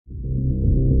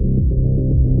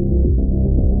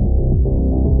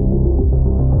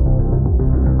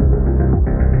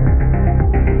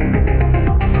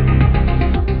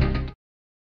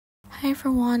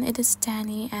everyone, it is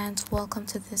Dani'i and welcome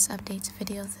to this update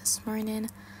video this morning.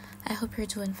 I hope you're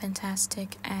doing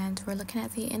fantastic, and we're looking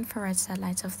at the infrared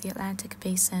satellites of the Atlantic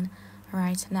Basin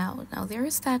right now. Now there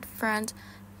is that front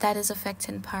that is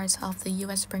affecting parts of the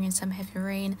US, bringing some heavy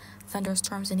rain,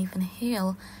 thunderstorms, and even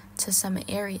hail to some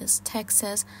areas.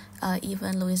 Texas,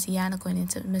 even Louisiana, going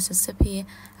into Mississippi,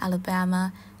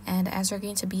 Alabama, and as we're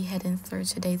going to be heading through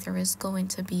today, there is going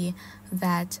to be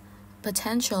that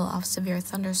potential of severe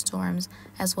thunderstorms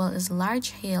as well as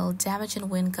large hail, damaging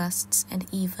wind gusts, and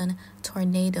even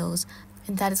tornadoes.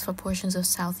 And that is for portions of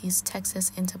southeast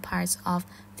Texas into parts of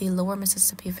the lower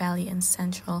Mississippi Valley and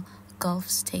central Gulf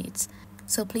states.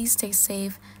 So please stay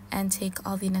safe and take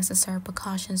all the necessary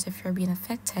precautions if you're being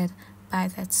affected by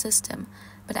that system.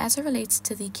 But as it relates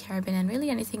to the Caribbean and really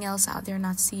anything else out there,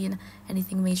 not seeing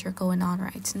anything major going on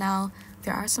right now,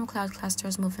 there are some cloud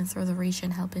clusters moving through the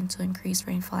region, helping to increase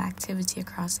rainfall activity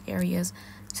across areas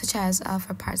such as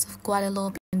for parts of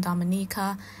Guadeloupe and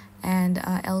Dominica and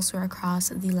elsewhere across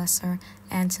the Lesser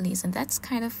Antilles. And that's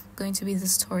kind of going to be the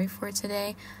story for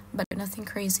today, but nothing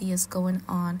crazy is going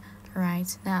on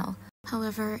right now.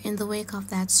 However, in the wake of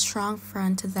that strong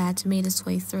front that made its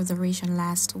way through the region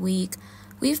last week,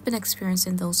 we've been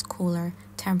experiencing those cooler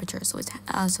temperatures.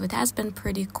 So it has been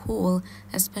pretty cool,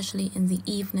 especially in the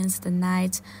evenings, the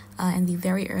nights, and the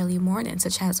very early mornings,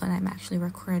 such as when I'm actually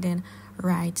recording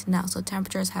right now. So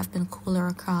temperatures have been cooler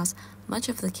across much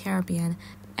of the Caribbean,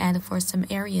 and for some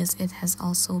areas, it has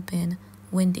also been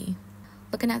windy.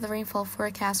 Looking at the rainfall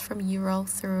forecast from Euro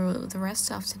through the rest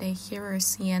of today, here we're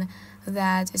seeing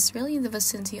that it's really in the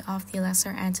vicinity of the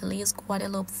Lesser Antilles,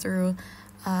 Guadeloupe through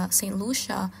St.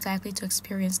 Lucia, is likely to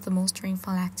experience the most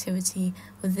rainfall activity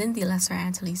within the Lesser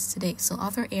Antilles today. So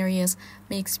other areas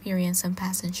may experience some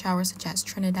passing showers, such as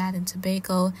Trinidad and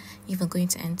Tobago, even going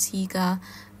to Antigua.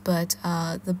 But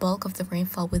the bulk of the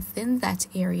rainfall within that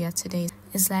area today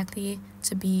is likely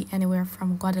to be anywhere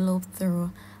from Guadeloupe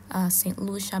through St.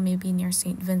 Lucia, maybe near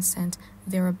St. Vincent,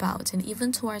 thereabout. And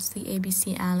even towards the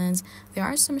ABC Islands, there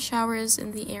are some showers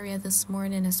in the area this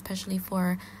morning, especially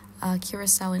for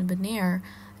Curacao and Bonaire,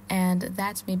 and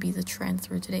that may be the trend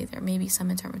through today. There may be some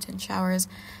intermittent showers,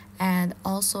 and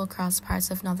also across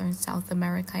parts of Northern South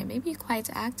America. It may be quite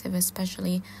active,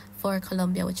 especially for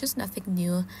Colombia, which is nothing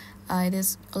new. It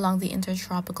is along the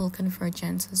intertropical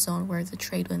convergence zone where the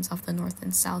trade winds of the north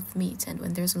and south meet, and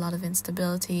when there's a lot of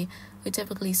instability, we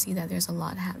typically see that there's a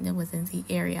lot happening within the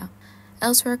area.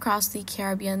 Elsewhere across the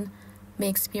Caribbean may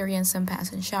experience some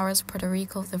passing showers: Puerto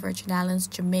Rico, the Virgin Islands,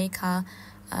 Jamaica,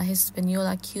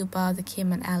 Hispaniola, Cuba, the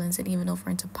Cayman Islands, and even over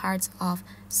into parts of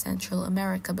Central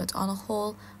America. But on a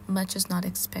whole, much is not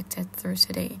expected through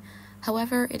today.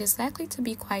 However, it is likely to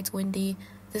be quite windy.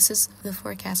 This is the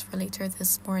forecast for later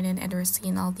this morning, and we're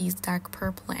seeing all these dark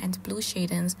purple and blue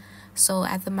shadings. So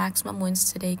at the maximum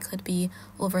winds today could be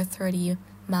over 30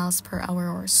 miles per hour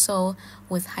or so,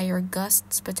 with higher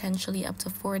gusts potentially up to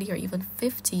 40 or even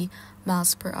 50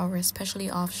 miles per hour, especially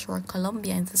offshore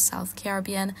Colombia in the South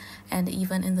Caribbean and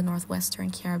even in the Northwestern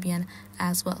Caribbean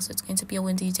as well. So it's going to be a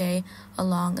windy day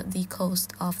along the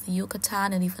coast of the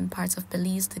Yucatan and even parts of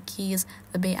Belize, the Keys,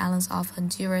 the Bay Islands of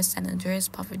Honduras, San Andres,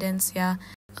 Providencia,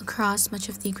 across much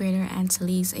of the Greater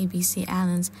Antilles, ABC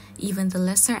Islands, even the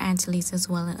Lesser Antilles as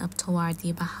well, and up toward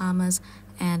the Bahamas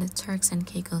and Turks and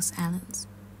Caicos Islands.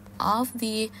 Off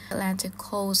the Atlantic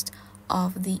coast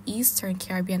of the Eastern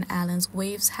Caribbean islands,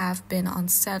 waves have been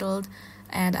unsettled,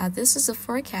 and this is a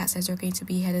forecast as we're going to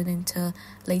be headed into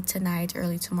late tonight,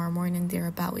 early tomorrow morning,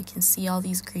 thereabout. We can see all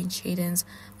these green shadings,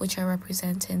 which are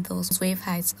representing those wave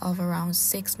heights of around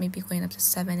 6, maybe going up to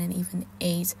 7 and even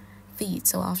 8 feet.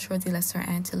 So offshore the Lesser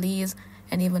Antilles,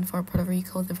 and even for Puerto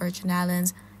Rico, the Virgin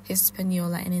Islands,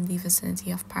 Hispaniola, and in the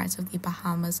vicinity of parts of the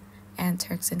Bahamas and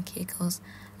Turks and Caicos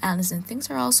Islands. And things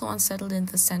are also unsettled in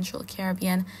the Central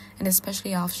Caribbean, and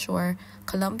especially offshore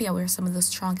Colombia, where some of the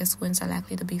strongest winds are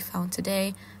likely to be found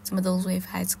today. Some of those wave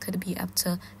heights could be up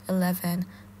to 11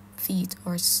 feet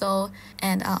or so,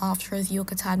 and offshore the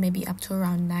Yucatan may be up to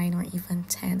around 9 or even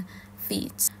 10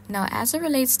 feet. Now, as it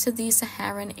relates to the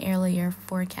Saharan air layer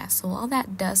forecast, so all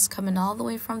that dust coming all the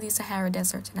way from the Sahara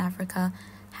Desert in Africa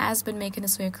has been making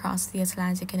its way across the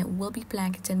Atlantic, and it will be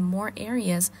blanketing more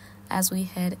areas as we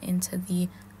head into the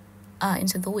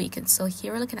week. And so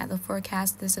here we're looking at the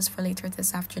forecast. This is for later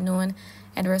this afternoon,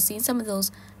 and we're seeing some of those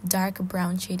dark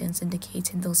brown shadings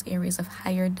indicating those areas of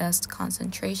higher dust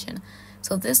concentration.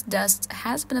 So this dust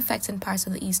has been affecting parts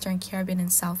of the Eastern Caribbean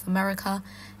and South America,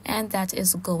 and that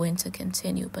is going to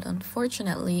continue. But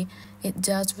unfortunately, it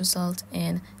does result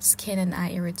in skin and eye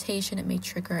irritation. It may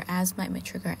trigger asthma, it may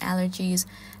trigger allergies,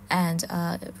 and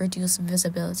reduce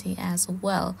visibility as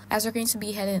well. As we're going to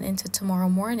be heading into tomorrow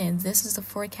morning, this is the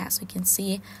forecast. We can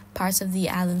see parts of the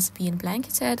islands being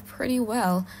blanketed pretty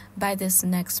well by this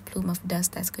next plume of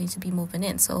dust that's going to be moving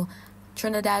in. So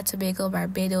Trinidad, Tobago,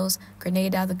 Barbados,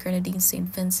 Grenada, the Grenadines, St.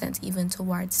 Vincent, even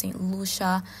towards St.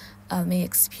 Lucia may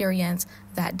experience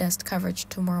that dust coverage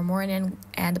tomorrow morning,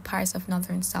 and parts of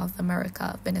northern South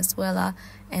America, Venezuela,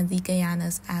 and the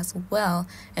Guyanas as well.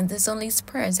 And this only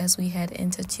spreads as we head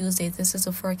into Tuesday. This is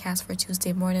a forecast for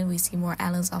Tuesday morning. We see more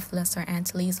islands off Lesser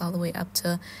Antilles all the way up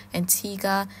to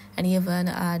Antigua, and even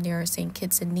near St.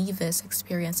 Kitts and Nevis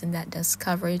experiencing that dust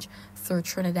coverage through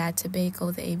Trinidad,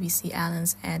 Tobago, the ABC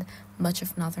Islands, and much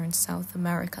of northern South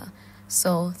America.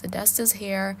 So the dust is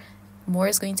here. More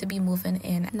is going to be moving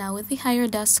in. Now, with the higher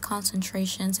dust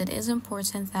concentrations, it is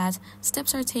important that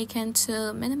steps are taken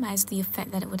to minimize the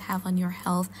effect that it would have on your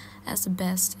health as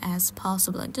best as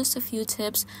possible. And just a few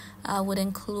tips would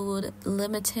include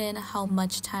limiting how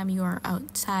much time you are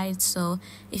outside. So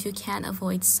if you can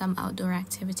avoid some outdoor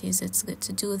activities, it's good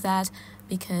to do that,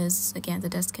 because again, the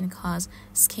dust can cause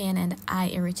skin and eye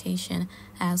irritation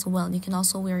as well. You can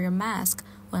also wear your mask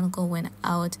when going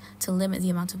out to limit the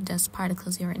amount of dust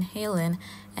particles you're inhaling,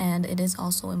 and it is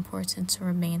also important to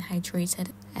remain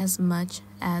hydrated as much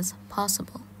as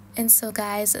possible. And so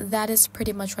guys, that is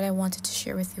pretty much what I wanted to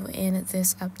share with you in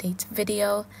this update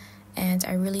video, and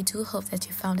I really do hope that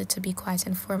you found it to be quite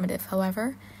informative.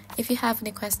 However, if you have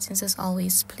any questions, as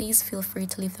always, please feel free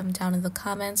to leave them down in the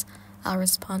comments. I'll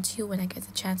respond to you when I get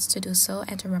the chance to do so,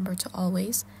 and remember to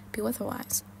always be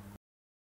weatherwise.